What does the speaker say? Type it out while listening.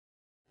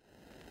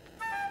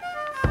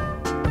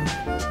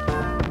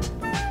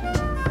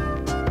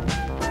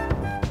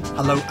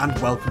Hello and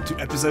welcome to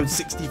episode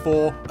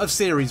 64 of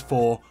Series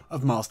 4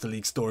 of Master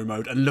League Story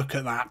Mode. And look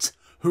at that.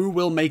 Who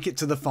will make it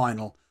to the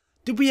final?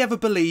 Did we ever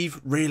believe,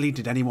 really,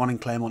 did anyone in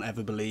Claremont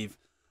ever believe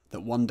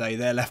that one day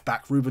their left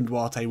back Ruben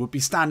Duarte would be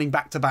standing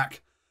back to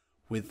back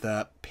with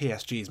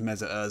PSG's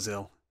Mesut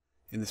Ozil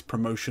in this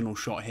promotional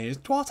shot here? Is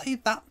Duarte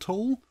that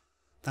tall?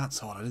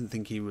 That's odd. I didn't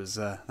think he was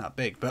that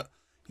big, but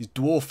he's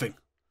dwarfing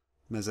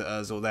Mesut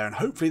Ozil there. And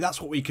hopefully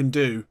that's what we can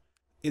do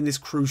in this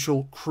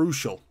crucial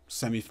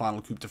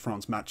semi-final Coupe De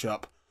France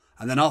matchup.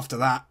 And then after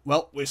that,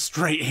 well, we're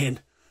straight in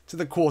to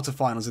the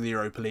quarterfinals of the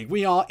Europa League.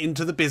 We are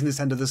into the business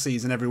end of the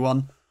season,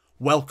 everyone.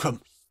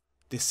 Welcome.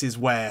 This is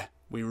where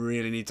we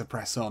really need to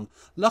press on.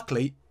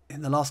 Luckily,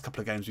 in the last couple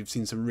of games, we've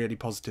seen some really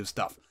positive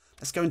stuff.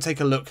 Let's go and take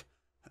a look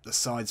at the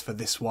sides for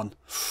this one.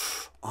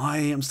 I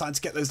am starting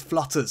to get those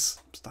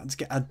flutters. I'm starting to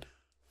get a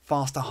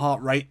faster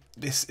heart rate.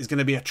 This is going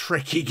to be a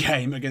tricky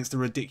game against a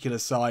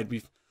ridiculous side.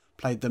 We've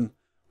played them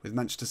with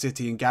Manchester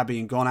City and Gabby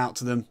and gone out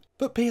to them.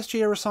 But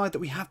PSG are a side that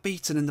we have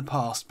beaten in the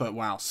past. But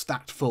wow,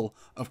 stacked full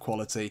of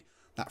quality.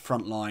 That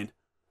front line.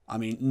 I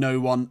mean,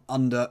 no one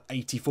under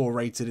 84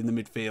 rated in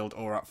the midfield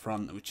or up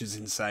front, which is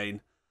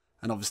insane.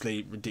 And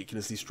obviously,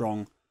 ridiculously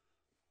strong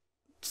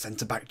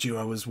centre-back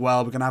duo as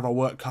well. We're going to have our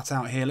work cut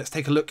out here. Let's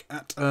take a look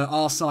at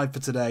our side for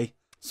today.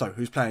 So,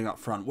 who's playing up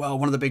front? Well,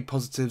 one of the big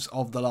positives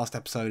of the last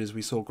episode is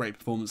we saw great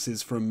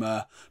performances from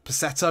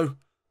Passetto.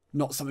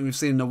 Not something we've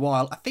seen in a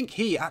while. I think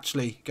he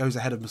actually goes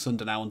ahead of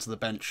Musunda now onto the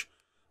bench.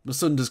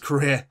 Musunda's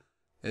career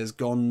has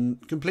gone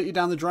completely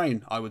down the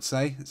drain, I would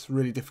say. It's a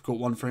really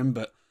difficult one for him,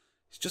 but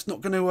he's just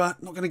not going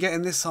to get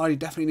in this side. He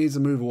definitely needs to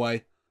move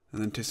away.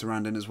 And then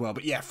Tisserand as well.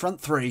 But yeah,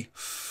 front three,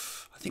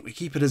 I think we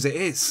keep it as it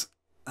is.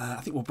 I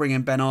think we'll bring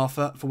in Ben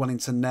Arthur for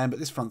Wellington then, but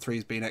this front three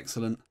has been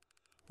excellent.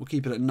 We'll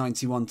keep it at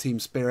 91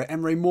 team spirit.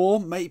 Emre Moore,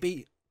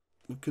 maybe,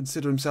 would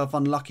consider himself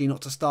unlucky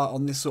not to start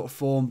on this sort of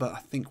form, but I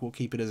think we'll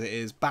keep it as it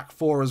is. Back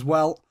four as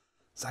well.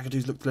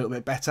 Zagadu's looked a little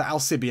bit better.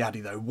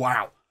 Alcibiade though,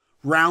 wow.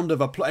 Round of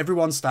applause.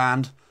 Everyone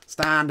stand,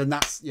 and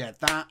that's, yeah,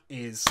 that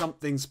is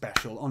something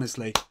special,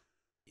 honestly.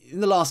 In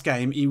the last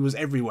game, he was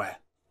everywhere.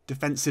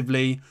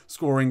 Defensively,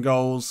 scoring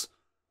goals,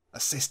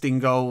 assisting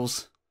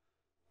goals.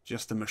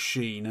 Just a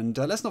machine. And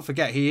let's not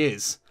forget, he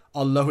is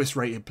our lowest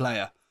rated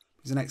player.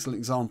 He's an excellent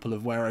example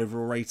of where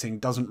overall rating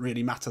doesn't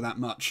really matter that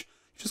much.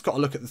 You've just got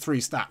to look at the three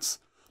stats.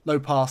 Low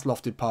pass,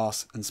 lofted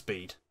pass, and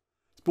speed.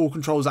 His ball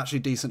control is actually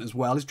decent as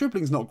well. His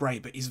dribbling's not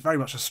great, but he's very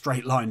much a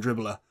straight line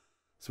dribbler.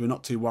 So we're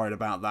not too worried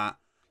about that.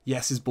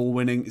 Yes, his ball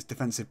winning, his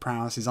defensive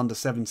prowess is under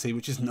 70,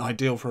 which isn't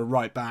ideal for a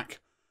right back.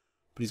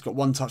 But he's got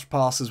one-touch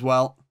pass as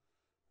well.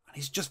 And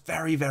he's just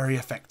very, very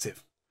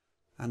effective.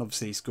 And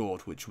obviously he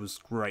scored, which was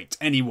great.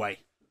 Anyway,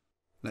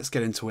 let's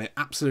get into it.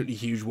 Absolutely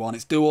huge one.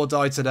 It's do or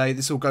die today.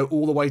 This will go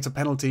all the way to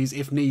penalties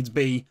if needs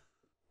be.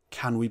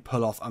 Can we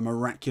pull off a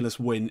miraculous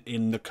win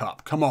in the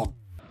cup? Come on.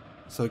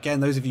 So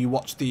again, those of you who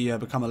watched the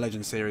Become a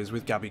Legend series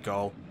with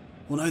Gabigol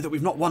will know that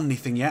we've not won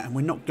anything yet, and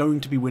we're not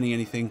going to be winning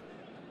anything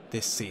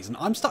this season.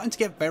 I'm starting to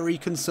get very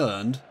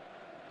concerned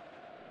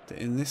that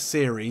in this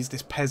series,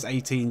 this PES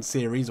 18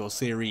 series, or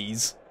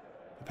series,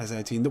 PES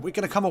 18, that we're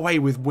going to come away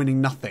with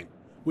winning nothing,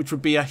 which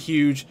would be a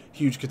huge,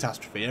 huge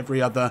catastrophe.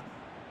 Every other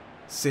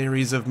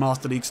series of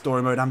Master League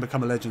Story Mode and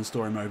Become a Legend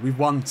Story Mode, we've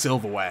won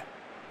silverware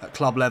at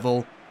club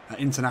level, at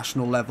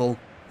international level.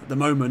 At the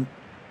moment,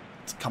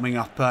 it's coming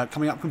up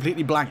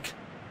completely blank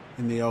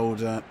in the old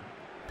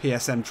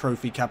PSM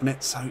trophy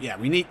cabinet. So yeah,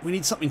 we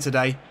need something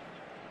today,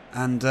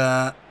 and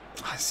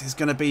this is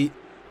going to be,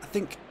 I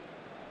think,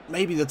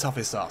 maybe the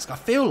toughest ask. I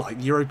feel like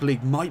the Europa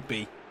League might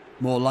be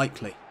more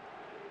likely.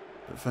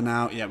 But for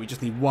now, yeah, we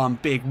just need one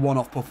big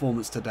one-off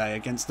performance today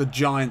against the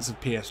giants of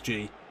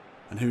PSG.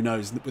 And who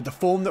knows, with the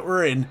form that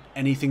we're in,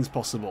 anything's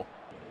possible.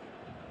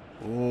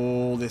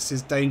 Oh, this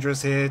is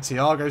dangerous here.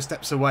 Thiago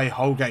steps away.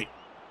 Holgate.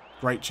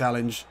 Great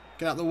challenge.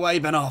 Get out of the way,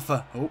 Ben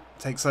Arthur. Oh,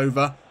 takes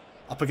over.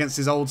 Up against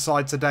his old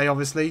side today,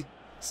 obviously.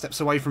 Steps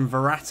away from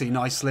Verratti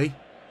nicely.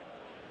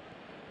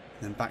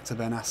 Then back to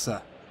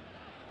Benassa.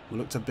 We'll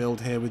look to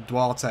build here with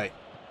Duarte.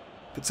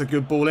 Puts a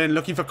good ball in,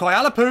 looking for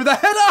Koyalapu. The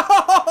header!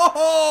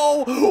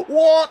 Oh,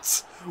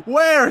 what?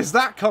 Where has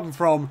that come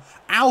from?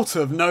 Out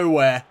of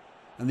nowhere.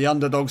 And the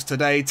underdogs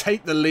today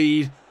take the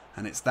lead.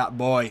 And it's that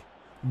boy.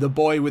 The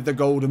boy with the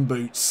golden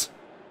boots.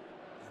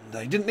 And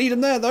they didn't need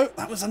him there, though.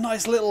 That was a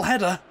nice little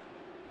header.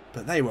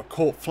 But they were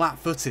caught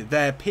flat-footed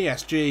there.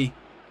 PSG.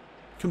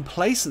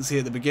 Complacency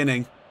at the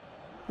beginning.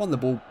 Won the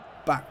ball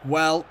back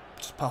well.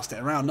 Just passed it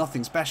around,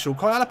 nothing special.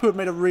 Koyalapu had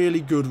made a really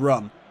good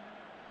run.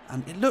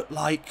 And it looked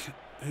like,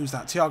 who's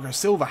that? Thiago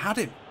Silva had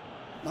him.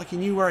 Like he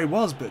knew where he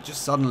was, but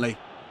just suddenly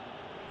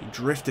he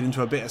drifted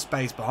into a bit of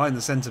space behind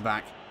the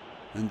centre-back.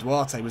 And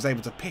Duarte was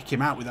able to pick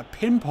him out with a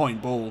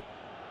pinpoint ball.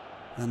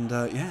 And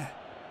yeah,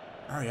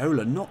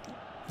 Areola, not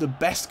the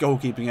best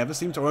goalkeeping ever,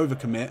 seemed to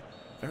overcommit.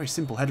 Very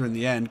simple header in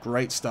the end.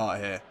 Great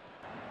start here.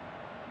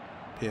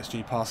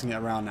 PSG passing it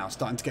around now,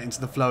 starting to get into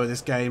the flow of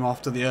this game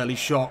after the early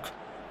shock.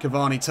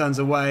 Cavani turns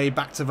away,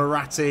 back to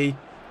Verratti.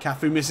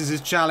 Cafu misses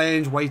his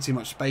challenge. Way too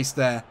much space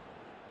there.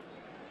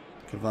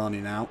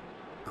 Cavani now.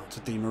 Out to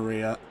Di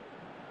Maria.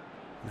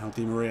 Now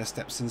Di Maria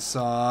steps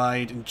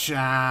inside and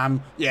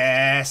jam.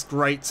 Yes,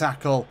 great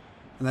tackle.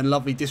 And then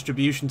lovely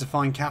distribution to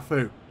find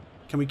Cafu.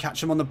 Can we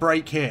catch him on the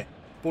break here?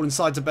 Ball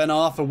inside to Ben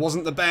Arthur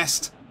wasn't the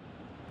best.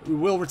 We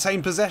will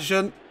retain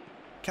possession.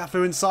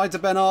 Cafu inside to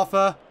Ben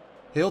Arthur.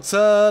 He'll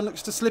turn,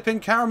 looks to slip in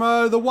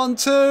Caramo, the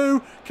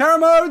 1-2.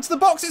 Caramo into the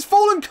box, it's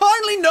fallen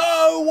kindly.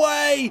 No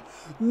way!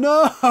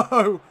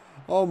 No!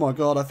 Oh my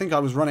god, I think I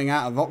was running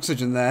out of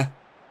oxygen there.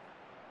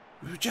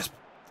 We were just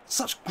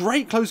such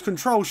great close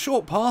control,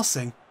 short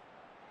passing.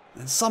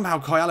 And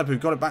somehow Koyalapu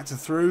got it back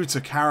through to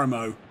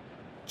Caramo.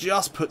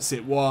 Just puts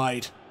it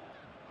wide.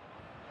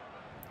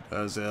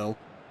 Ozil.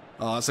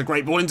 Oh, that's a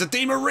great ball into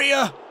Di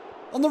Maria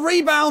on the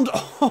rebound.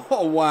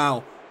 Oh,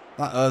 wow.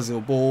 That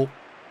Ozil ball.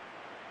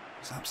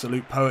 It's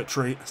absolute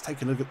poetry. Let's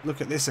take a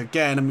look at this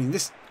again. I mean,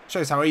 this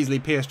shows how easily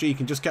PSG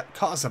can just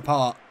cut us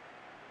apart.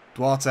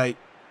 Duarte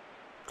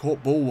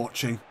caught ball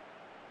watching.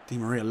 Di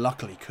Maria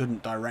luckily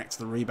couldn't direct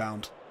the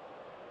rebound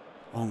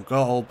on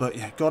goal, but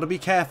yeah, got to be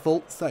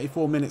careful.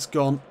 34 minutes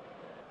gone.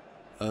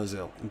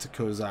 Ozil into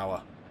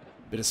Kurzawa.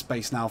 Bit of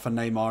space now for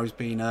Neymar, who's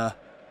been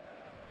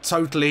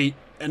totally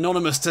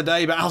anonymous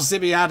today, but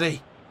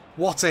Alcibiade,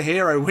 what a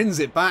hero, wins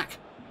it back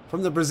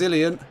from the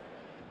Brazilian.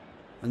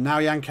 And now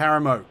Yan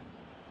Caramo.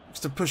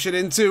 To push it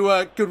into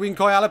Goodwin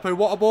Koyalapu.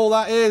 What a ball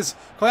that is.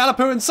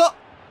 Koyalapu and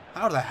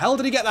how the hell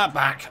did he get that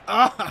back?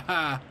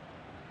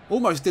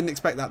 Almost didn't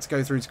expect that to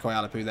go through to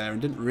Koyalapu there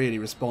and didn't really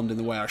respond in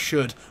the way I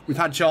should. We've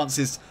had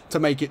chances to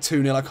make it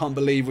 2-0. I can't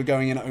believe we're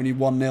going in at only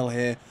 1-0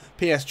 here.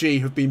 PSG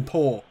have been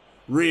poor.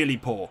 Really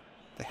poor.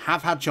 They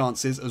have had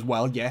chances as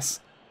well, yes.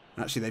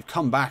 And actually, they've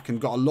come back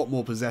and got a lot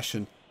more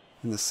possession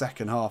in the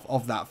second half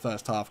of that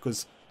first half.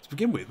 Because to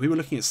begin with, we were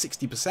looking at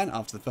 60%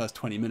 after the first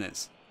 20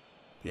 minutes.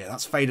 Yeah,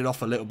 that's faded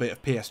off a little bit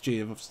of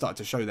PSG have started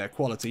to show their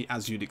quality,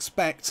 as you'd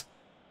expect.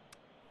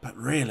 But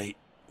really,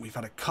 we've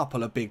had a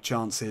couple of big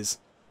chances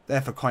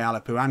there for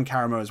Koyalapu and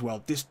Caramo as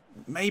well. This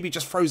maybe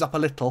just froze up a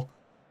little.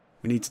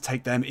 We need to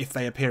take them if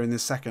they appear in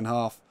this second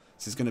half.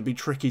 This is going to be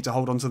tricky to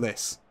hold on to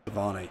this.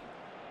 Cavani.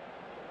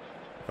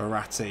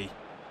 Verratti.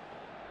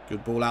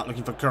 Good ball out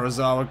looking for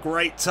Kurzawa.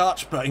 Great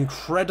touch, but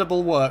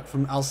incredible work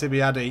from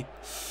Alcibiade.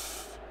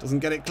 Doesn't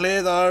get it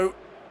clear though.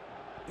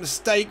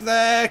 Mistake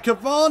there.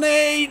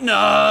 Cavani!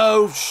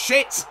 No!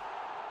 Shit!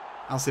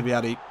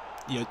 Alcibiade,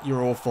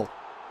 you're awful.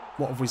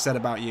 What have we said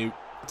about you?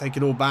 Take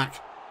it all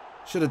back.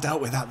 Should have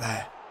dealt with that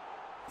there.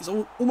 He's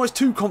almost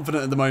too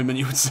confident at the moment,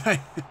 you would say.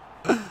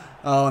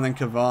 Oh, and then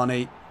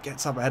Cavani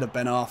gets up ahead of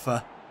Ben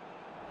Arthur.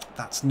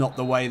 That's not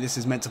the way this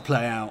is meant to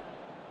play out.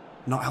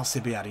 Not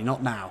Alcibiade,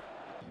 not now.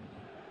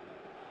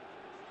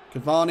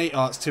 Cavani,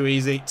 oh, it's too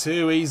easy.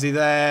 Too easy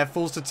there.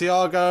 Falls to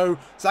Thiago.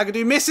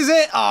 Zagadou misses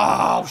it.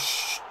 Oh,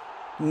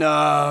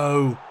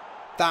 no.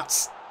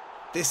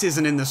 This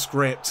isn't in the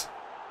script.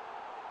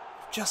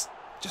 Just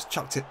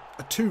chucked it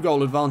a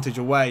 2-goal advantage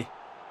away.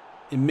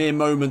 In mere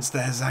moments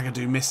there,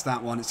 Zagadou missed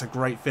that one. It's a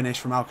great finish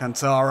from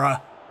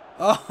Alcantara.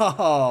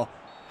 Oh,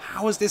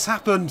 how has this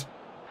happened?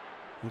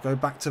 We'll go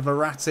back to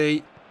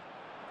Verratti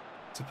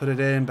to put it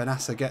in.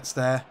 Benassa gets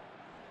there.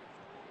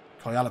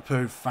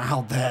 Koyalapu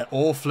fouled there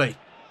awfully.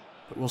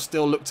 But we'll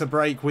still look to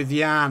break with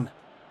Yan.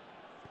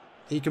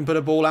 He can put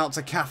a ball out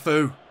to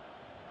Cafu.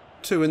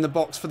 2 in the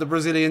box for the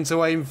Brazilian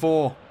to aim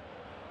for.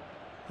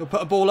 He'll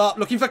put a ball up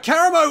looking for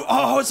Caramo.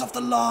 Oh, it's off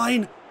the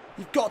line.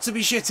 You've got to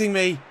be shitting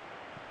me.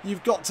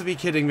 You've got to be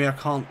kidding me. I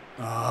can't.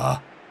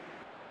 Oh,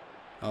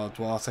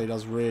 Duarte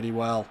does really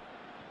well.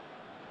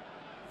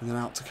 And then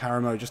out to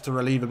Caramo just to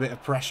relieve a bit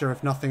of pressure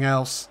if nothing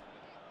else.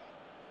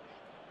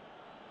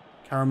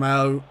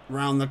 Caramo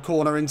round the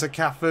corner into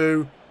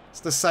Cafu. It's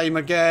the same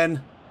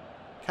again.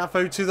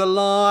 Cafu to the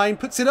line.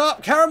 Puts it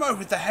up. Caramo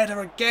with the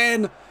header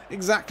again.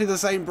 Exactly the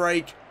same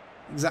break.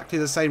 Exactly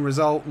the same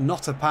result.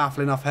 Not a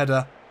powerful enough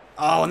header.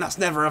 Oh, and that's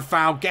never a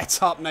foul.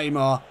 Get up,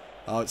 Neymar.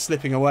 Oh, it's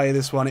slipping away,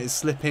 this one. It is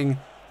slipping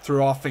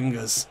through our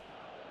fingers.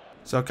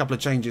 So a couple of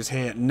changes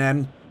here.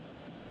 Nem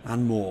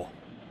and more.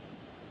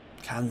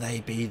 Can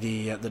they be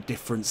the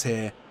difference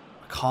here?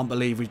 I can't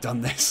believe we've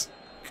done this.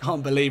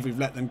 Can't believe we've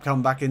let them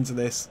come back into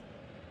this.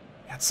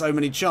 We had so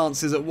many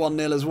chances at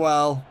 1-0 as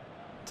well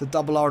to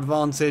double our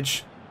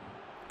advantage.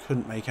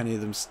 Couldn't make any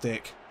of them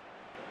stick.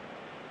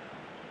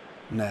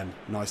 Nem,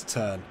 nice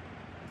turn.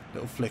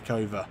 Little flick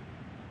over.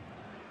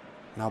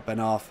 Now Ben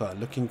Arthur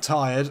looking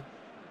tired.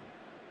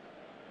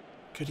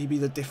 Could he be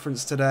the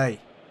difference today?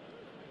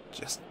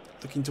 Just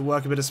looking to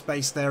work a bit of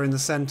space there in the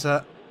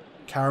centre.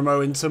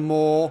 Caramo into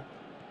Moore.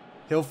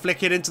 He'll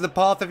flick it into the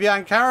path of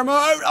Yan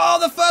Caramo. Oh,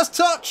 the first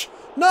touch!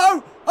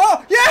 No!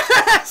 Oh,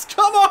 yes!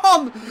 Come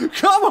on!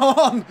 Come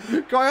on!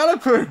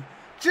 Koyalapu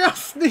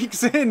just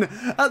sneaks in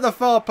at the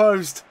far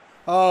post.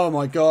 Oh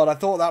my god, I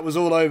thought that was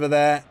all over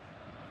there.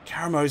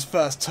 Caramo's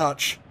first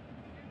touch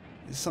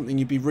is something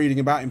you'd be reading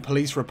about in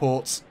police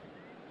reports.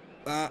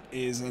 That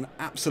is an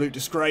absolute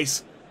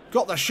disgrace.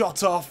 Got the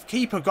shot off.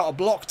 Keeper got a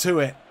block to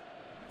it.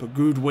 But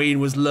Goodwin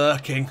was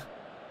lurking.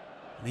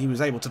 And he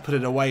was able to put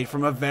it away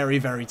from a very,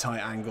 very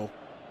tight angle.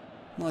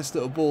 Nice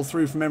little ball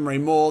through from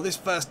Emre Moore. This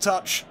first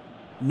touch,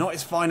 not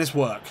his finest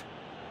work.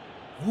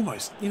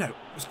 almost, you know,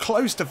 was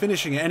close to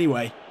finishing it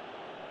anyway.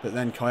 But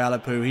then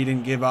Koyalapu, he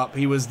didn't give up.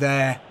 He was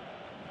there.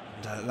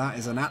 And that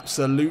is an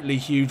absolutely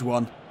huge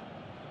one.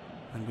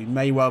 And we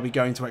may well be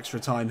going to extra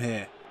time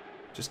here.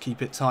 Just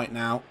keep it tight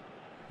now.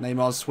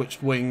 Neymar's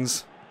switched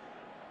wings.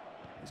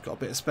 He's got a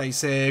bit of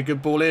space here.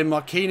 Good ball in.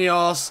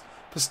 Marquinhos.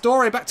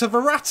 Pastore back to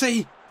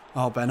Verratti.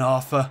 Oh, Ben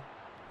Arthur.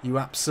 You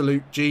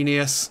absolute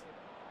genius.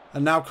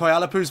 And now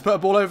Koyalapu's put a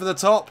ball over the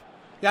top.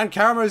 Jan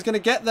Karamo is going to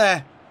get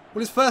there. Will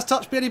his first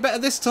touch be any better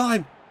this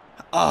time?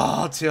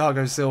 Ah,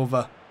 Thiago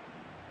Silva.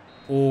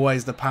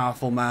 Always the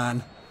powerful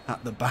man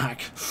at the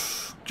back.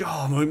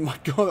 Oh my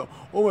God.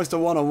 Almost a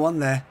one-on-one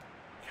there.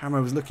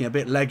 Karamo was looking a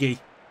bit leggy.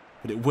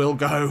 But it will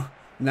go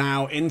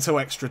now into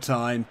extra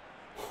time.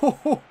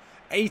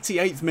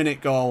 88th minute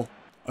goal.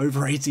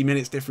 Over 80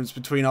 minutes difference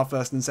between our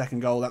first and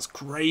second goal. That's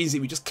crazy.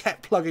 We just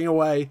kept plugging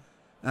away.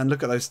 And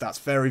look at those stats.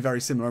 Very,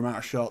 very similar amount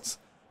of shots.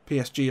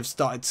 PSG have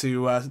started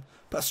to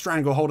put a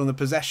stranglehold on the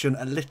possession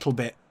a little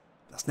bit.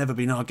 That's never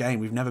been our game.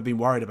 We've never been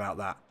worried about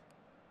that.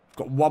 We've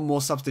got one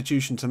more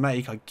substitution to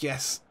make. I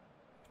guess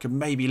we can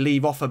maybe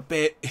leave off a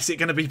bit. Is it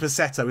going to be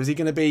Passetto? Is he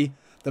going to be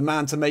the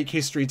man to make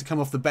history, to come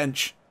off the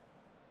bench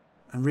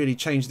and really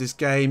change this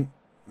game?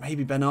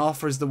 Maybe Ben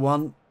Arthur is the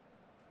one.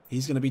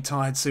 He's going to be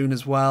tired soon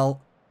as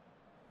well.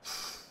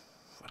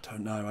 I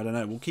don't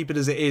know. We'll keep it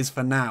as it is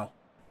for now.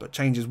 But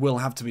changes will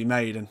have to be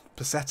made. And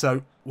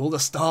Passetto, will the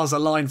stars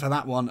align for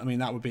that one? I mean,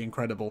 that would be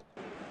incredible.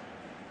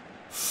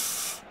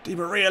 Di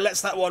Maria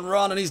lets that one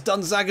run and he's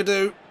done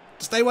Zagadou.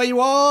 Stay where you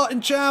are,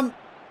 Incham.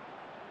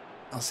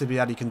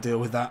 Alcibiade can deal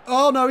with that.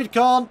 Oh, no, he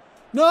can't.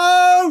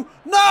 No!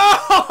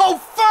 No!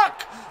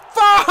 Fuck!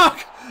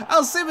 Fuck!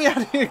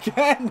 Alcibiade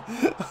again.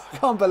 I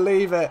can't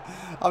believe it.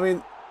 I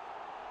mean,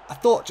 I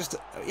thought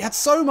he had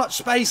so much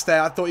space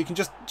there. I thought you can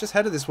just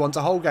header this one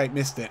to Holgate.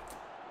 Missed it.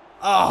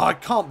 Oh, I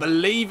can't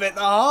believe it.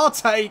 The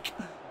heartache.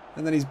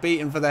 And then he's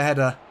beaten for the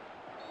header.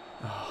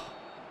 Oh.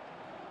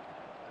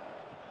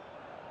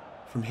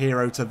 From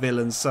hero to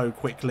villain so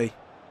quickly.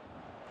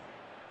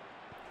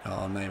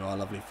 Oh, Neymar,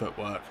 lovely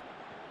footwork.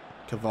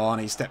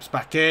 Cavani steps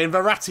back in.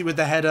 Verratti with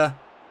the header.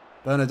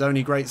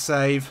 Bernardoni, great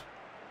save.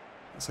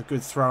 That's a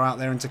good throw out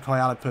there into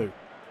Koyalapu.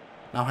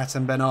 Now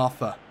Hatem Ben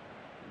Arthur.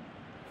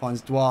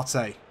 Finds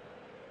Duarte.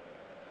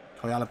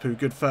 Koyalapu,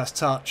 good first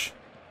touch.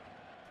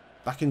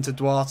 Back into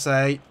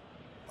Duarte.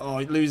 Oh,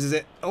 he loses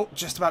it. Oh,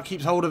 just about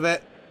keeps hold of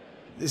it.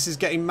 This is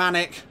getting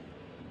manic.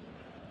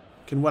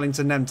 Can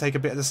Wellington Nem take a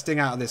bit of the sting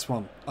out of this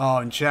one? Oh,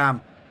 and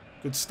Cham.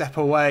 Good step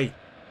away.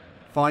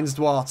 Finds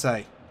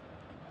Duarte.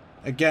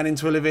 Again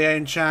into Olivier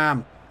and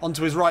Cham.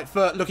 Onto his right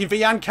foot. Looking for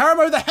Jan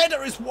Karamo. The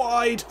header is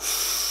wide.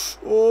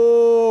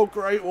 Oh,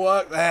 great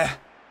work there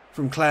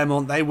from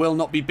Clermont. They will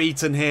not be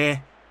beaten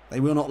here. They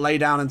will not lay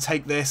down and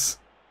take this.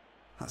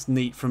 That's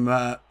neat from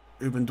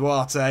Ruben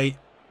Duarte.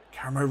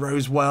 Karamo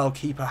rose well.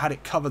 Keeper had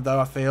it covered though,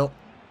 I feel.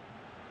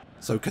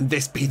 So can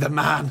this be the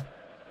man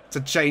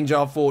to change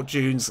our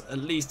fortunes? At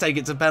least take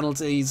it to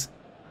penalties.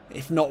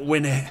 If not,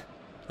 win it.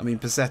 I mean,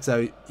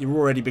 Passetto, you're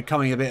already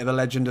becoming a bit of a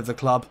legend of the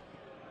club.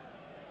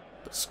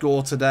 But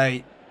score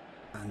today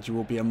and you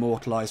will be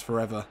immortalised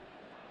forever.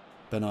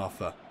 Ben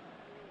Arthur.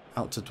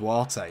 Out to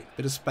Duarte.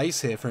 Bit of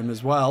space here for him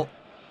as well.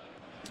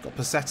 He's got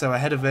Passetto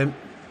ahead of him.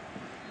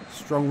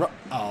 Strong...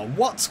 Oh,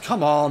 what?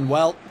 Come on.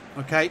 Well,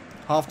 okay.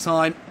 Half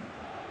time.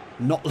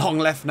 Not long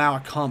left now. I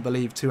can't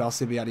believe 2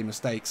 Alcibiade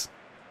mistakes.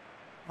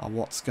 Oh,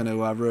 what's going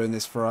to ruin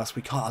this for us?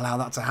 We can't allow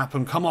that to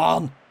happen. Come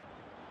on.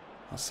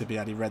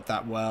 Alcibiade read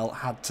that well.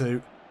 Had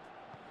to.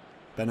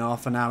 Ben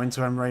Arthur now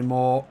into Emre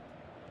Moore.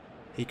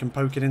 He can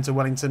poke it into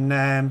Wellington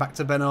Nem. Back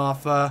to Ben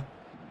Arthur.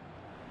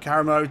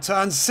 Karamo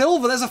turns.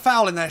 Silva. There's a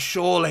foul in there.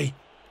 Surely.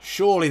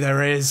 Surely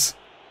there is.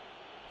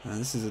 And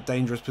this is a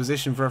dangerous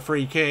position for a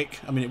free kick.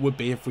 I mean, it would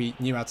be if we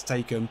knew how to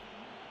take them.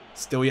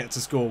 Still yet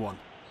to score one.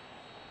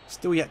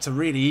 Still yet to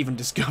really even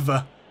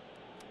discover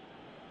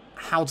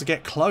how to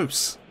get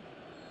close.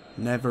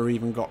 Never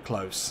even got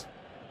close.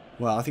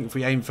 Well, I think if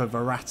we aim for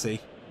Verratti,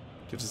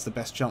 gives us the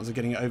best chance of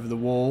getting it over the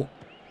wall.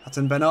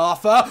 Hatem Ben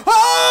Arthur.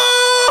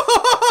 Oh!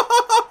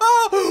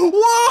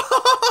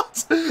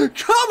 What?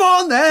 Come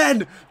on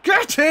then!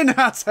 Get in,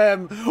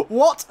 Hatem!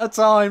 What a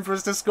time for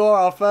us to score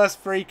our first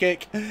free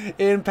kick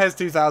in PES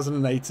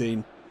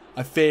 2018.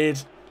 I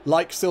feared,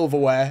 like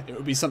silverware, it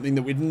would be something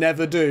that we'd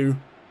never do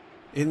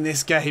in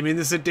this game, in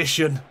this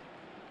edition.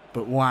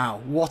 But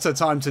wow, what a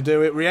time to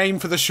do it. We aim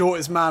for the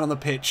shortest man on the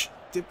pitch.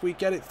 Did we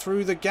get it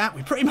through the gap?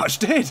 We pretty much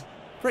did.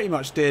 Pretty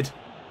much did.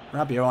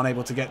 Rabiot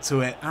unable to get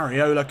to it.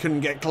 Areola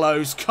couldn't get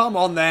close. Come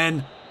on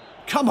then.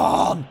 Come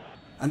on.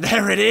 And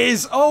there it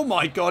is. Oh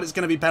my God, it's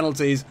going to be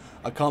penalties.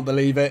 I can't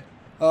believe it.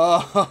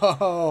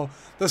 Oh,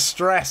 the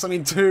stress. I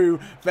mean, 2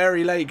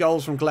 very late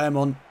goals from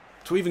Clermont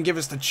to even give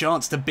us the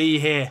chance to be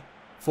here.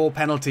 4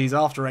 penalties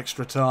after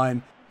extra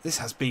time. This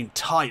has been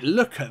tight.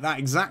 Look at that.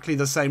 Exactly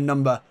the same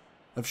number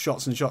of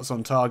shots and shots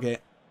on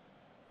target.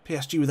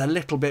 PSG with a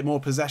little bit more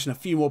possession. A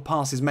few more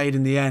passes made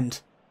in the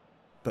end.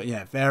 But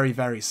yeah, very,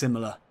 very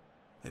similar.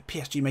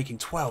 PSG making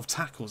 12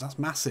 tackles. That's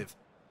massive.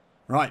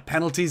 Right,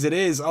 penalties it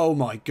is. Oh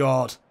my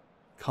God.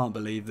 Can't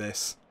believe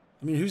this.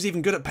 I mean, who's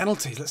even good at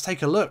penalties? Let's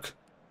take a look.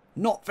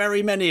 Not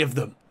very many of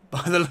them,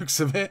 by the looks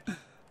of it.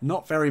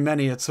 Not very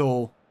many at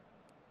all.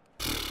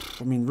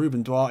 I mean,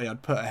 Ruben Duarte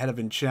I'd put ahead of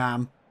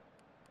Encham.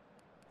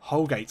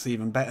 Holgate's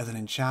even better than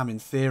Encham in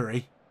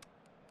theory.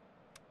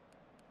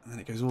 And then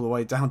it goes all the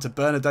way down to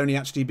Bernardoni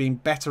actually being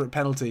better at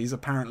penalties,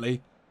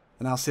 apparently,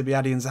 than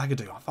Alcibiade and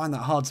Zagadou. I find that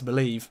hard to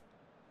believe.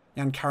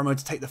 Jan Karamo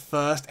to take the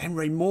first.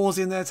 Emre Moore's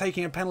in there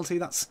taking a penalty.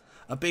 That's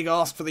a big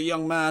ask for the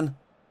young man.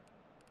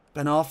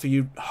 Ben Arthur,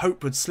 you'd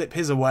hope would slip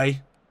his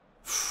away.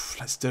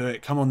 Let's do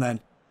it. Come on then.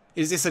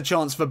 Is this a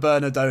chance for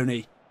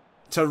Bernardoni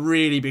to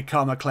really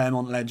become a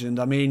Clermont legend?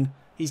 I mean,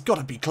 he's got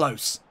to be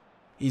close.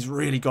 He's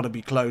really got to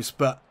be close.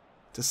 But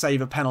to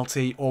save a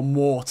penalty or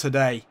more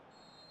today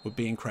would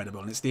be incredible.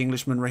 And it's the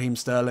Englishman Raheem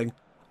Sterling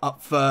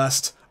up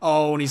first.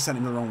 Oh, and he sent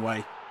him the wrong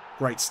way.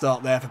 Great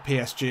start there for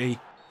PSG.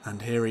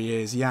 And here he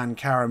is, Jan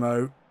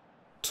Karamo,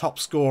 top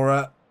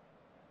scorer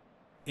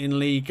in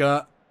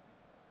Liga.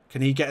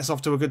 Can he get us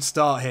off to a good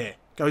start here?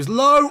 Goes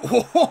low.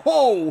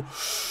 Oh,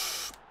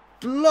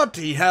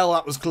 bloody hell,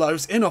 that was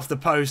close. In off the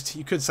post.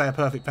 You could say a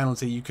perfect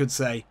penalty. You could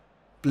say,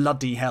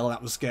 bloody hell,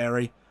 that was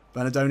scary.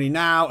 Bernardoni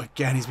now.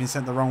 Again, he's been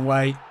sent the wrong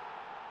way.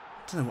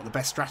 I don't know what the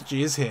best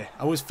strategy is here.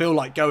 I always feel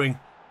like going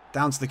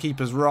down to the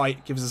keeper's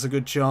right gives us a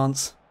good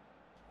chance.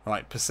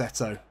 Right,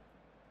 Passetto.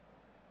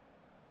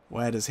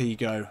 Where does he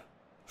go?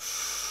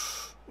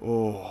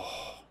 Oh.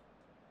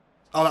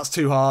 Oh, that's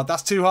too hard.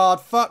 That's too hard.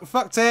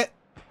 Fucked it.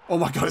 Oh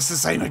my god, it's the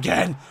same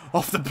again.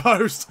 Off the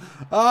post.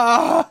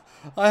 Ah,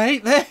 I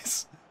hate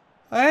this.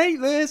 I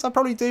hate this. I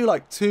probably do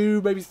like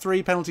 2, maybe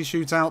 3 penalty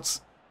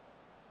shootouts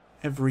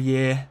every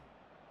year.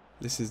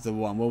 This is the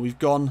one. Well, we've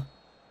gone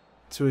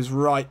to his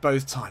right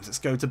both times. Let's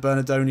go to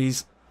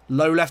Bernardoni's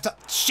low left.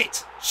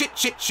 Shit.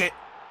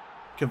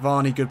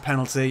 Cavani, good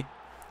penalty.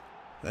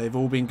 They've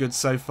all been good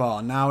so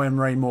far. Now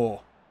Emre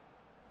Moore.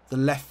 The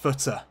left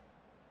footer.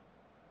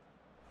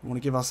 We want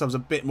to give ourselves a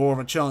bit more of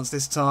a chance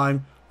this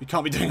time. We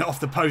can't be doing it off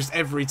the post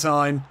every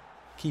time.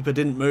 Keeper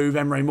didn't move.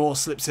 Emre Moore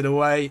slips it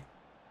away.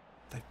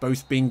 They've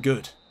both been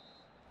good.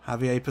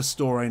 Javier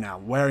Pastore now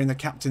wearing the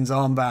captain's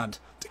armband.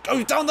 It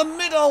goes down the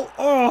middle.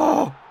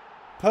 Oh,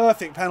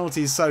 perfect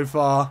penalties so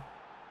far.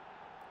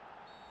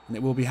 And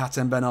it will be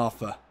Hatem Ben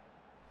Arfa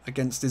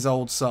against his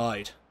old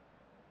side.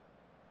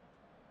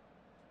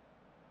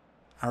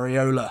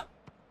 Areola.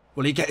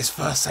 Will he get his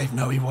first save?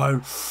 No, he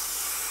won't.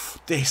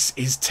 This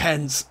is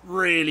tense.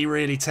 Really,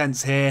 really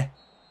tense here.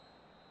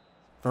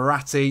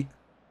 Verratti.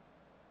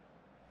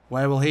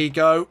 Where will he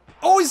go?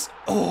 Oh, he's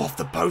off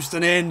the post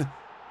and in.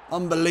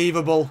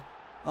 Unbelievable.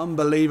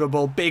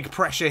 Unbelievable. Big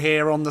pressure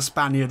here on the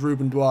Spaniard.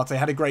 Ruben Duarte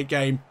had a great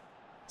game.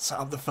 Set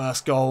up the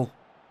first goal.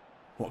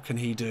 What can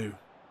he do?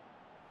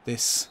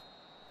 This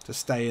to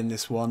stay in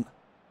this one.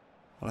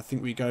 Well, I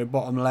think we go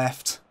bottom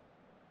left.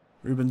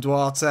 Ruben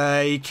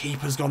Duarte.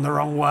 Keeper's gone the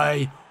wrong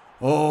way.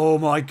 Oh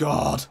my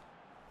god.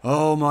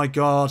 Oh my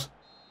god.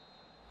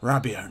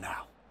 Rabiot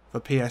now for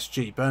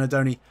PSG.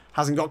 Bernardoni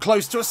hasn't got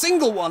close to a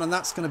single one, and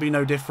that's going to be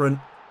no different.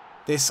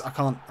 This, I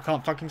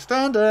can't fucking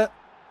stand it.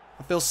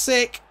 I feel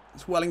sick.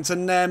 It's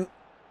Wellington Nem.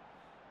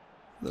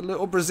 The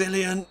little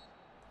Brazilian.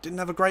 Didn't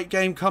have a great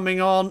game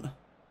coming on.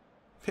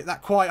 Hit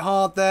that quite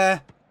hard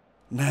there.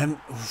 Nem.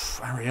 Oof,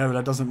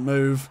 Areola doesn't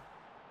move.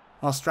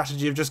 Our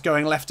strategy of just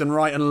going left and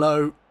right and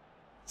low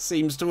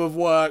seems to have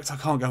worked. I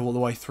can't go all the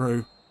way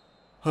through.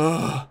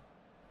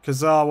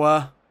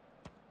 Kazawa.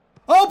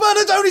 Oh,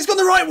 Bernardoni's gone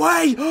the right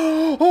way.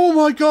 Oh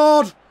my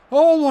god.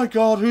 Oh my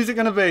god. Who's it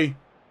going to be?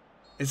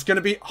 It's going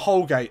to be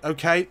Holgate.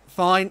 Okay,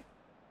 fine.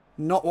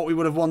 Not what we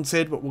would have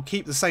wanted, but we'll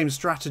keep the same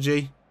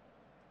strategy.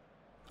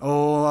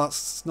 Oh,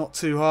 that's not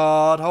too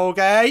hard.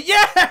 Holgate.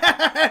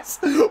 Yes!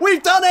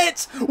 We've done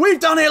it! We've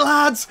done it,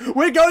 lads!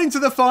 We're going to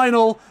the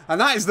final.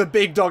 And that is the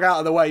big dog out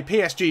of the way.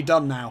 PSG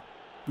done now.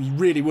 We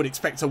really would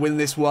expect to win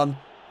this one.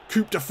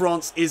 Coupe de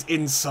France is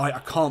in sight. I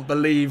can't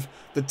believe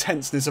the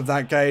tenseness of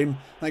that game.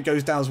 That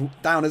goes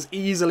down as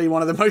easily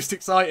one of the most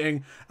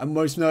exciting and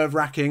most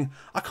nerve-wracking.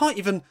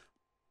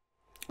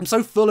 I'm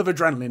so full of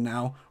adrenaline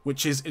now,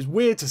 which is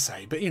weird to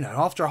say. But, you know,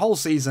 after a whole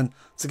season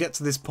to get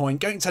to this point,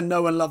 getting to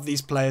know and love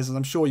these players, and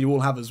I'm sure you all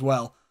have as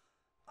well,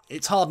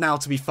 it's hard now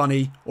to be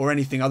funny or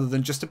anything other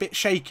than just a bit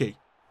shaky.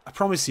 I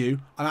promise you,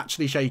 I'm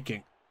actually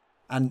shaking.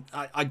 And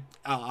I'm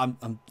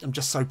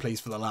just so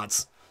pleased for the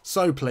lads.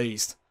 So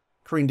pleased.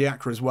 Karim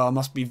Diakra as well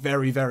must be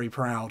very, very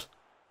proud.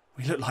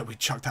 We looked like we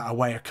chucked that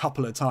away a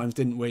couple of times,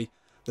 didn't we?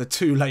 The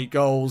 2 late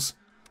goals.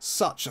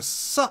 Such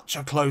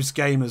a close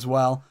game as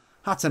well.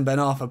 Hatem Ben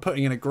Arfa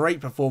putting in a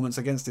great performance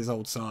against his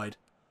old side.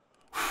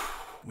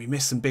 We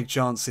missed some big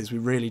chances, we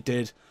really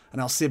did.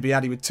 And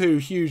Alcibiade with 2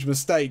 huge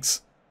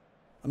mistakes.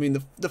 I mean,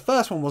 the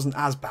first one wasn't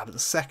as bad, but the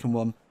second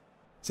one,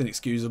 it's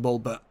inexcusable.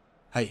 But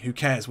hey, who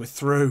cares? We're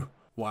through.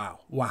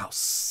 Wow,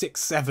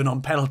 6-7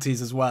 on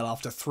penalties as well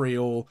after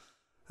 3-3.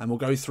 And we'll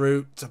go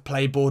through to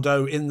play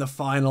Bordeaux in the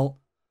final.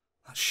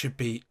 That should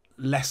be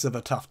less of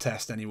a tough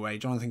test anyway.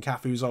 Jonathan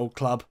Cafu's old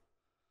club.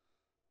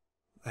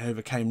 They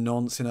overcame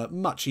Nantes in a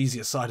much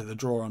easier side of the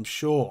draw, I'm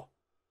sure.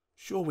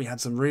 Sure, we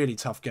had some really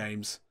tough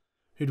games.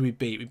 Who do we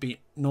beat? We beat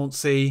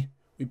Nancy.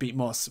 We beat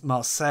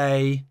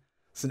Marseille.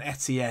 St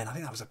Etienne. I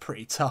think that was a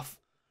pretty tough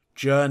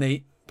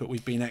journey, but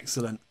we've been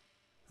excellent.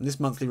 And this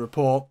monthly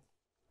report,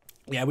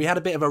 yeah, we had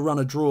a bit of a run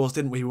of draws,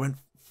 didn't we? We went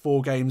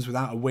 4 games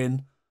without a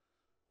win.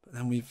 But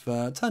then we've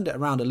turned it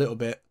around a little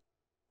bit.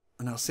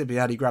 And now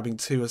Sibiadi grabbing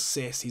 2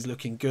 assists. He's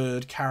looking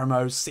good.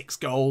 Karamo, 6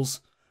 goals.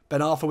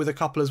 Ben Arthur with a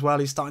couple as well.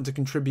 He's starting to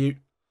contribute.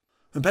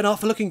 And Ben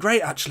Arthur looking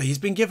great, actually. He's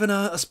been given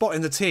a spot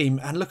in the team.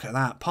 And look at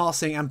that.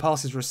 Passing and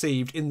passes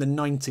received in the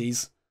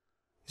 90s.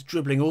 His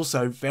dribbling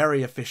also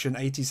very efficient,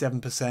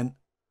 87%.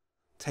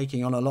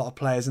 Taking on a lot of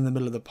players in the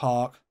middle of the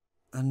park.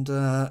 And,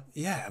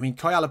 yeah, I mean,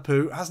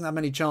 Koyalapu hasn't had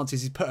many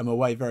chances. He's put them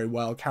away very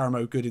well.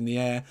 Karamo good in the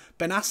air.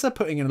 Benassa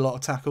putting in a lot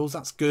of tackles.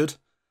 That's good.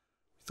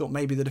 Thought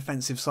maybe the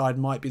defensive side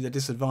might be the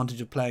disadvantage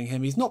of playing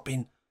him. He's not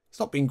been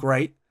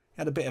great.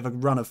 He had a bit of a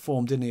run of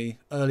form, didn't he,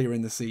 earlier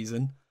in the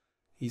season.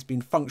 He's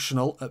been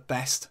functional at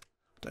best.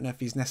 Don't know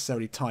if he's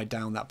necessarily tied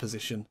down that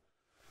position.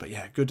 But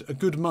yeah, a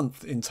good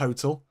month in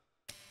total.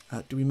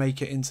 Do we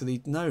make it into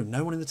the... No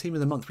one in the team of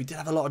the month. We did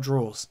have a lot of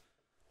draws.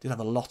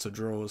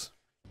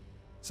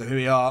 So here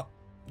we are.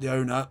 The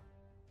owner.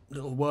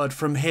 Little word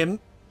from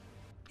him.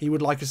 He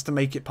would like us to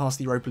make it past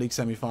the Europa League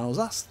semi-finals.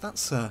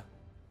 That's a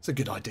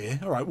good idea.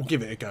 All right, we'll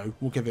give it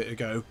a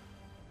go.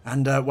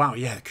 And wow,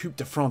 yeah, Coupe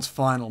De France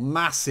final.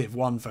 Massive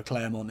one for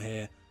Clermont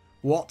here.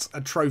 What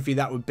a trophy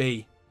that would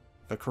be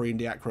for Corinne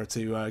Diacre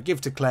to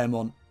give to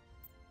Clermont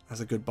as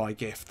a goodbye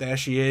gift. There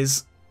she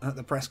is at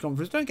the press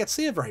conference. Don't get to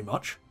see her very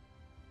much.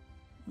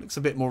 Looks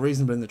a bit more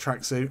reasonable in the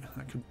tracksuit.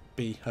 That could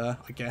be her,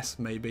 I guess,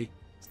 maybe.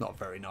 It's not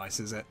very nice,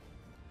 is it?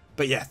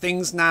 But yeah,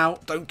 things now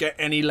don't get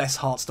any less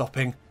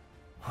heart-stopping.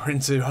 We're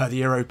into the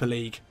Europa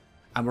League.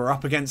 And we're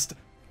up against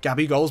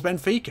Gabigol's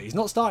Benfica. He's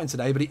not starting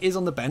today, but he is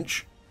on the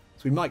bench.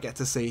 So we might get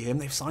to see him.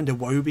 They've signed a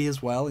Wobie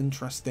as well.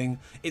 Interesting.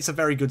 It's a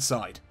very good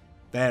side.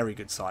 Very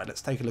good side.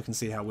 Let's take a look and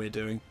see how we're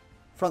doing.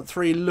 Front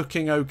 3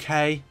 looking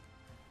okay.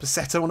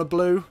 Passetto on a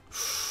blue.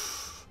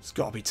 It's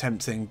got to be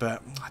tempting,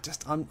 but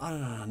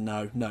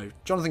no.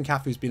 Jonathan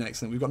Cafu's been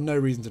excellent. We've got no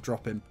reason to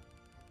drop him.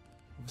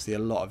 Obviously, a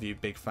lot of you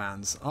big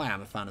fans. I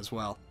am a fan as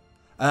well.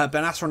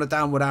 Benassa on a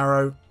downward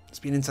arrow. It's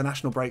been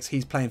international breaks.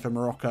 He's playing for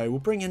Morocco. We'll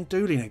bring in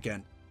Doolin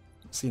again.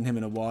 Haven't seen him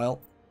in a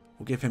while.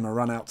 We'll give him a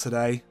run out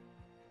today.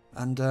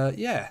 And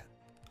yeah,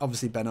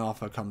 obviously Ben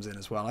Arthur comes in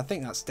as well. I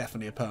think that's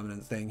definitely a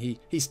permanent thing.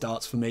 He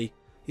starts for me.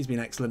 He's been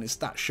excellent. His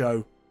stats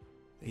show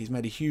he's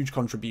made a huge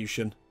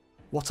contribution.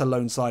 What a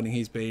loan signing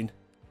he's been.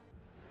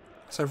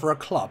 So for a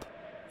club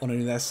on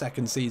only their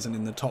 2nd season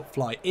in the top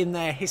flight in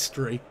their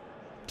history,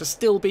 to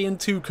still be in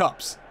 2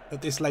 cups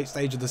at this late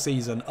stage of the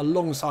season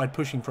alongside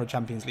pushing for a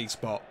Champions League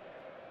spot,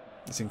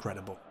 it's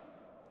incredible.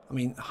 I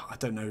mean, I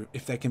don't know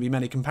if there can be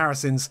many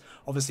comparisons.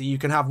 Obviously, you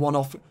can have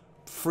one-off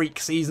freak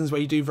seasons where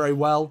you do very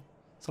well.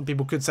 Some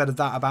people could say that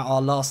about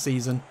our last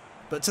season.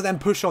 But to then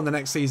push on the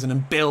next season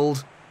and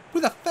build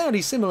with a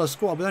fairly similar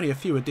squad with only a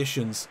few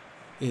additions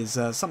is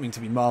something to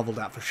be marvelled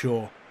at for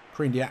sure.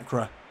 Corinne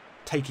Diacre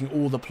taking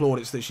all the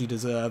plaudits that she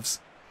deserves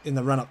in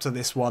the run-up to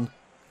this one.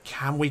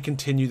 Can we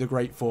continue the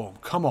great form?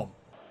 Come on.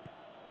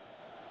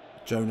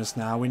 Jonas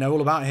now. We know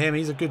all about him.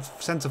 He's a good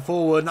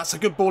centre-forward. And that's a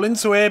good ball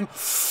into him.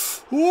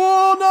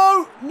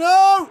 Oh,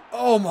 no.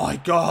 Oh, my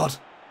God.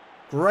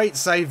 Great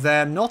save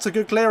there. Not a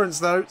good clearance,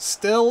 though.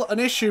 Still an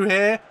issue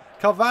here.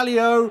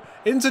 Carvalho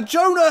into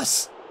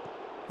Jonas.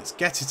 Let's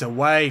get it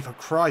away, for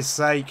Christ's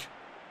sake.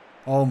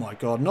 Oh, my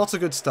God. Not a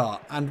good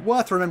start. And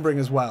worth remembering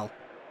as well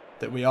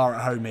that we are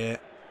at home here.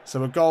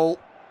 So a goal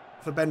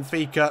for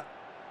Benfica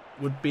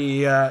would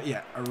be,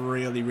 yeah, a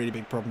really, really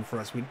big problem for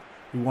us. We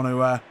want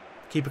to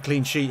keep a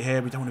clean sheet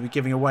here. We don't want to be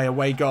giving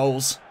away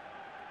goals.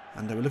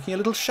 And we're looking a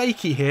little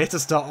shaky here to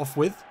start off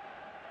with,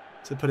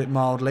 to put it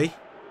mildly.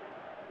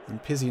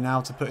 And Pizzi now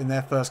to put in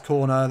their first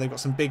corner. They've got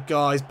some big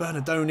guys.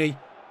 Bernardoni,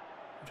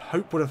 I'd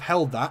hope, would have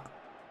held that.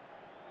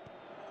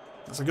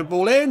 That's a good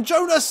ball in.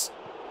 Jonas!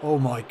 Oh,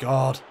 my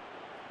God.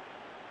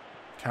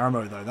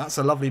 Karamo, though. That's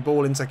a lovely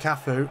ball into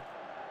Cafu.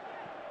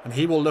 And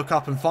he will look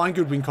up and find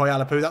Goodwin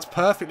Koyalapu. That's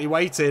perfectly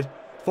weighted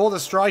for the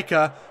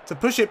striker to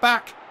push it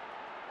back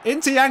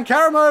into Jan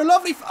Karamo.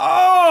 Lovely.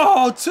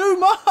 Oh, too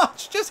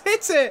much. Just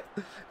hit it.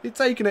 He'd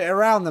taken it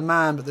around the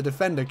man, but the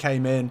defender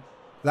came in.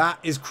 That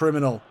is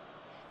criminal.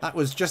 That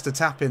was just a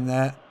tap in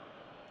there.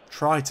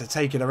 Tried to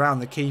take it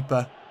around the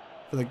keeper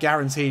for the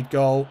guaranteed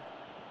goal.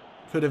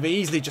 Could have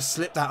easily just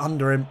slipped that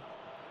under him.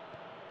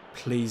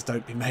 Please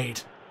don't be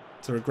made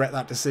to regret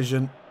that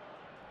decision.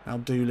 Now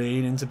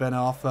Doolin into Ben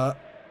Arthur.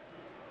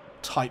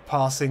 Tight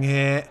passing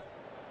here.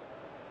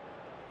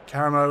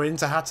 Karamo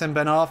into Hatem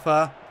Ben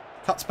Arthur.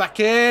 Cuts back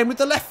in with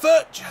the left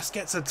foot. Just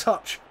gets a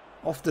touch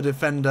off the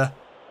defender.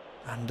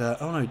 And,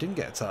 oh no, he didn't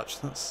get a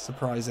touch. That's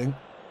surprising.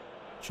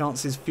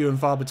 Chances few and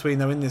far between,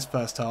 though, in this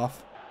first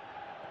half.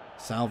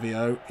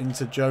 Salvio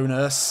into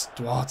Jonas.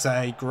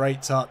 Duarte,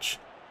 great touch.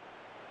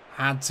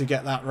 Had to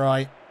get that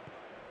right.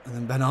 And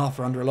then Ben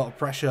Arthur under a lot of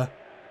pressure.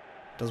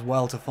 Does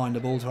well to find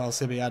a ball to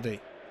Alcibiade.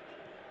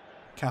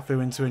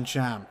 Cafu into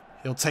Incham.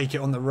 He'll take it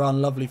on the run.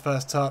 Lovely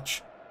first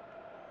touch.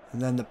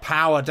 And then the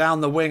power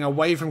down the wing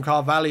away from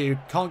Carvalho.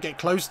 Can't get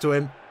close to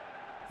him.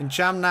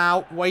 Incham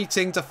now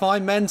waiting to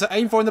find men to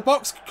aim for in the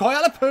box.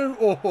 Koyalapu.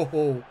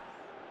 Oh,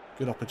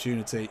 good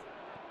opportunity.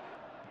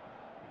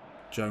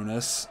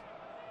 Jonas.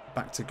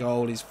 Back to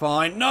goal. He's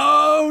fine.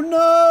 No,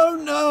 no,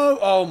 no.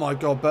 Oh my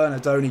God,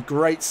 Bernardoni.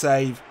 Great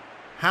save.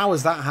 How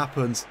has that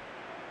happened?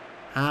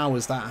 How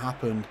has that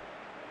happened?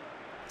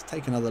 Let's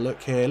take another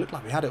look here. Looked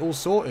like we had it all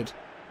sorted.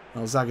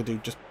 Well,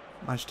 Zagadou just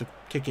managed to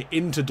kick it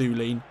into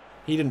Doolin.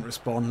 He didn't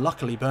respond.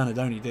 Luckily,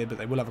 Bernardoni did, but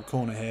they will have a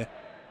corner here.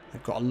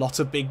 They've got a lot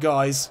of big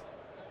guys.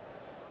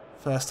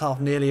 First half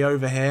nearly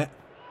over here.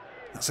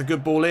 That's a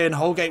good ball in.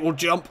 Holgate will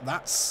jump.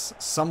 That's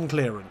some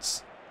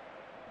clearance.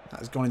 That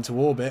has gone into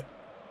orbit.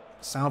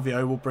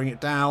 Salvio will bring it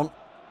down.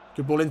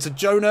 Good ball into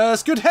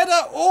Jonas. Good header.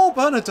 Oh,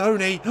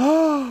 Bernardoni.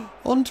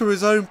 Onto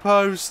his own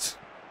post.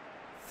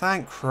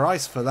 Thank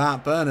Christ for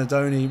that.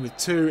 Bernardoni with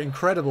 2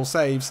 incredible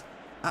saves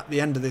at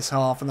the end of this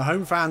half. And the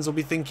home fans will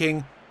be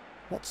thinking,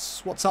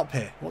 what's up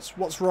here?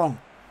 What's wrong?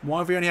 Why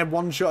have we only had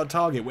 1 shot at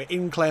target? We're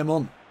in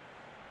Clermont.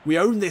 We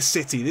own this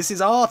city. This is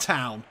our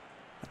town.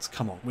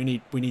 Come on. We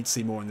need to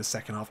see more in the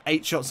second half.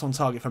 8 shots on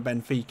target for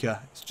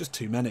Benfica. It's just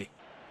too many.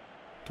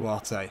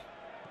 Duarte.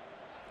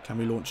 Can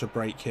we launch a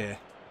break here?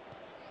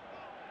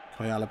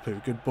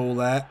 Koyalapu. Good ball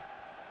there.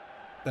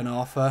 Ben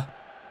Arthur.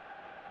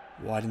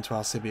 Wide into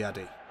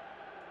Alcibiade.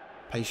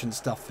 Patient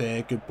stuff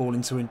here. Good ball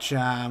into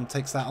Incham.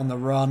 Takes that on the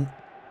run.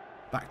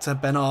 Back to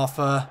Ben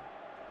Arthur.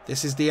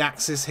 This is the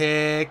axis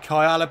here.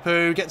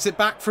 Koyalapu gets it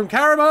back from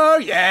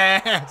Karamo.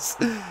 Yes!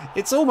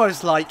 It's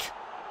almost like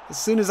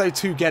as soon as those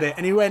two get it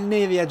anywhere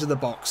near the edge of the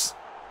box,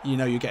 you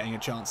know you're getting a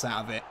chance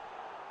out of it.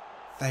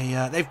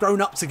 They've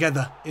grown up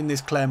together in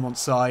this Clermont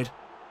side.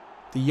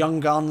 The young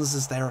guns,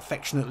 as they're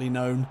affectionately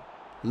known.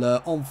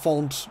 Le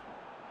enfant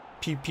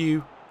piou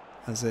piou.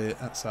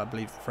 That's I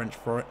believe the French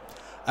for it.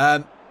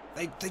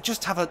 They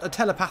just have a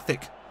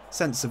telepathic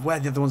sense of where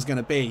the other one's going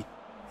to be.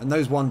 And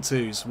those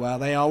 1-2s, well,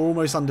 they are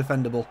almost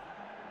undefendable.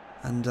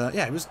 And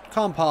yeah, it was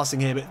calm passing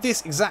here. But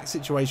this exact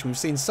situation we've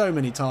seen so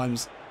many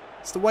times.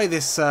 It's the way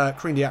this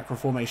Creeg Diacre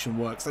formation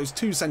works. Those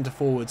 2 centre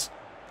forwards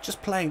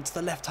just playing to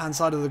the left-hand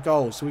side of the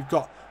goal. So we've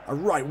got a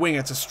right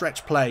winger to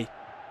stretch play.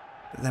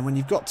 But then when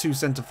you've got 2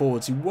 centre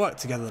forwards who work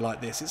together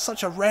like this, it's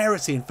such a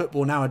rarity in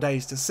football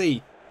nowadays to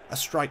see a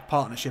strike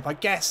partnership. I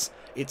guess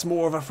it's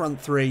more of a front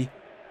 3.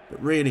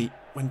 But really,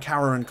 when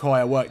Kara and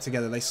Koya work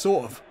together, they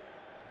sort of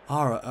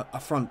are a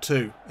front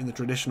 2 in the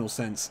traditional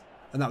sense.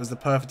 And that was the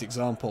perfect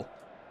example.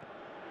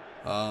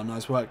 Oh,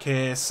 nice work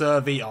here.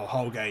 Servi. Oh,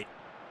 Holgate.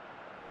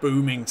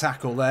 Booming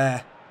tackle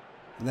there.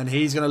 And then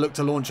he's going to look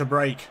to launch a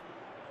break.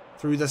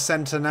 Through the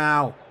centre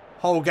now.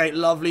 Holgate,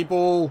 lovely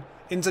ball.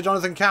 Into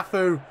Jonathan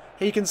Cafu.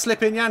 He can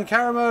slip in Jan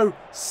Karamo.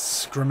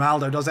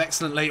 Grimaldo does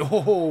excellently.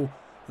 Oh,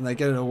 and they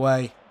get it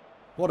away.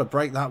 What a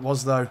break that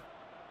was, though.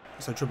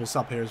 So triple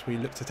sub here as we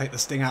look to take the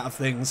sting out of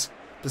things.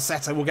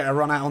 Bassetto will get a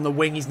run out on the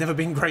wing. He's never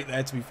been great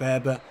there, to be fair,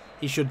 but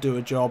he should do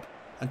a job.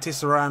 And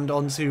Tisserand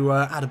on to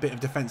add a bit of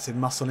defensive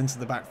muscle into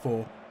the back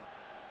 4.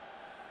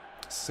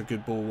 This is a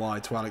good ball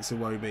wide to Alex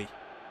Iwobi.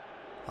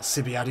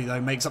 Alcibiade,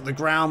 though, makes up the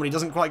ground, but he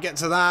doesn't quite get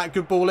to that.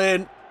 Good ball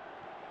in.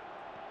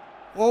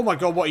 Oh, my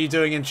God, what are you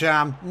doing in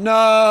Cham?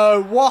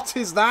 No, what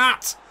is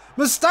that?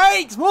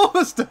 Mistakes! More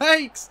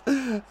mistakes!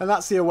 And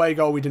that's the away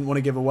goal we didn't want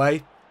to give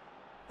away.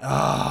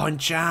 Oh, and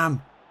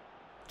Cham.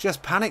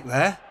 Just panicked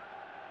there.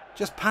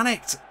 Just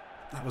panicked.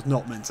 That was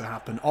not meant to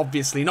happen.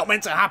 Obviously not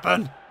meant to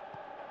happen.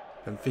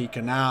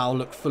 Benfica now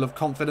look full of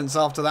confidence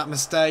after that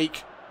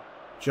mistake.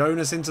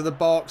 Jonas into the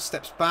box.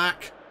 Steps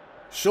back.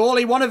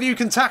 Surely one of you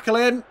can tackle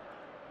him.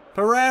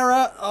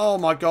 Pereira. Oh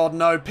my God,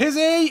 no.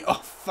 Pizzi. Oh,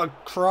 for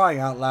crying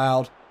out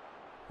loud.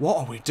 What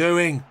are we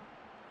doing?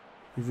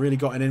 We've really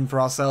got it in for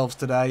ourselves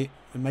today.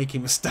 We're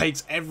making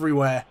mistakes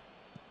everywhere.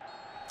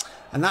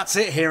 And that's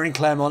it here in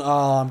Clermont.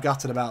 Oh, I'm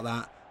gutted about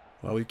that.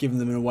 Well, we've given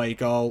them an away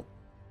goal.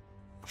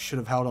 Should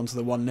have held on to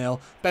the 1-0.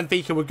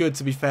 Benfica were good,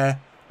 to be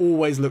fair.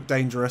 Always looked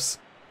dangerous.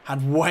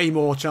 Had way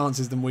more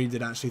chances than we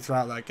did, actually,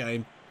 throughout that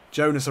game.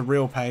 Jonas, a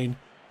real pain.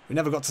 We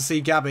never got to see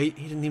Gabby.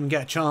 He didn't even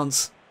get a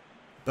chance.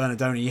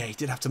 Bernardoni, yeah, he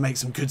did have to make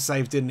some good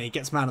saves, didn't he?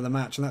 Gets man of the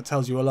match, and that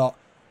tells you a lot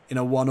in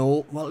a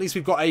 1-1. Well, at least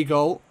we've got a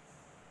goal.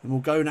 And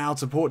we'll go now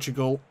to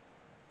Portugal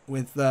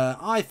with,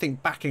 I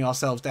think, backing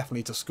ourselves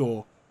definitely to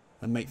score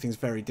and make things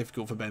very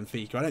difficult for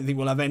Benfica. I don't think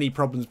we'll have any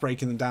problems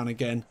breaking them down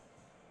again.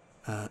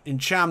 In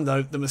Cham,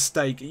 though, the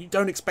mistake, you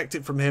don't expect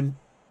it from him.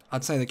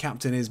 I'd say the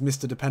captain is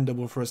Mr.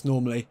 Dependable for us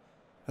normally.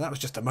 And that was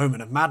just a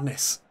moment of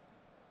madness.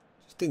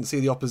 Just didn't see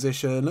the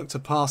opposition, looked to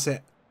pass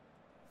it.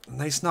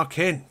 And they snuck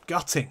in.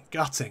 Gutting.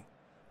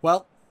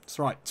 Well, it's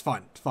right. It's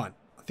fine. I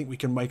think we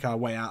can make our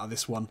way out of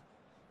this one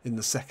in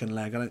the second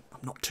leg. I'm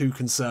not too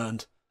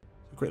concerned.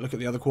 A quick look at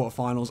the other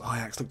quarterfinals.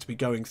 Ajax look to be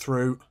going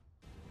through.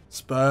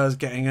 Spurs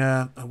getting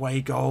a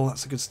away goal.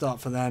 That's a good start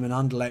for them. And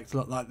Anderlecht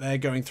look like they're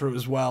going through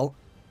as well.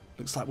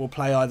 Looks like we'll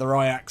play either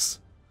Ajax,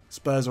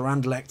 Spurs or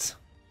Anderlecht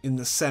in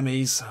the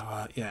semis.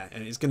 So, yeah,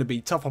 it's going to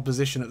be tough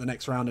opposition at the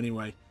next round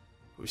anyway.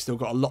 But we've still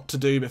got a lot to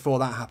do before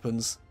that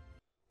happens.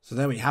 So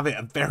there we have it,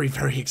 a very,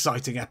 very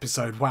exciting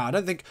episode. Wow, I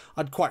don't think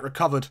I'd quite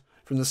recovered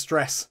from the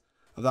stress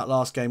of that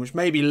last game, which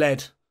maybe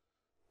led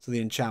to the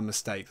enchant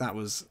mistake. That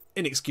was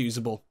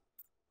inexcusable.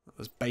 That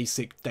was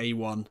basic day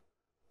one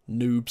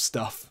noob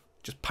stuff.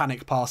 Just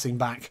panic passing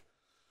back.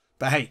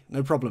 But hey,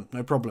 no problem,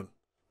 no problem.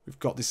 We've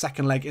got the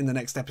second leg in the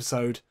next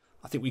episode.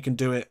 I think we can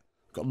do it.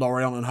 We've got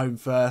Lorient on home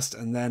first,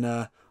 and then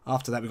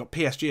after that we've got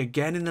PSG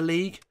again in the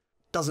league.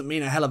 Doesn't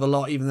mean a hell of a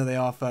lot, even though they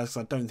are first.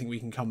 I don't think we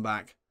can come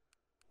back.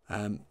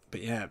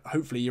 But yeah,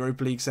 hopefully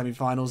Europa League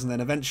semi-finals, and then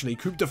eventually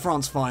Coupe De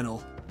France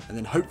final, and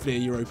then hopefully a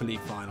Europa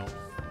League final.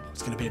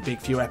 It's going to be a big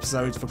few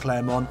episodes for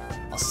Clermont.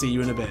 I'll see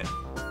you in a bit.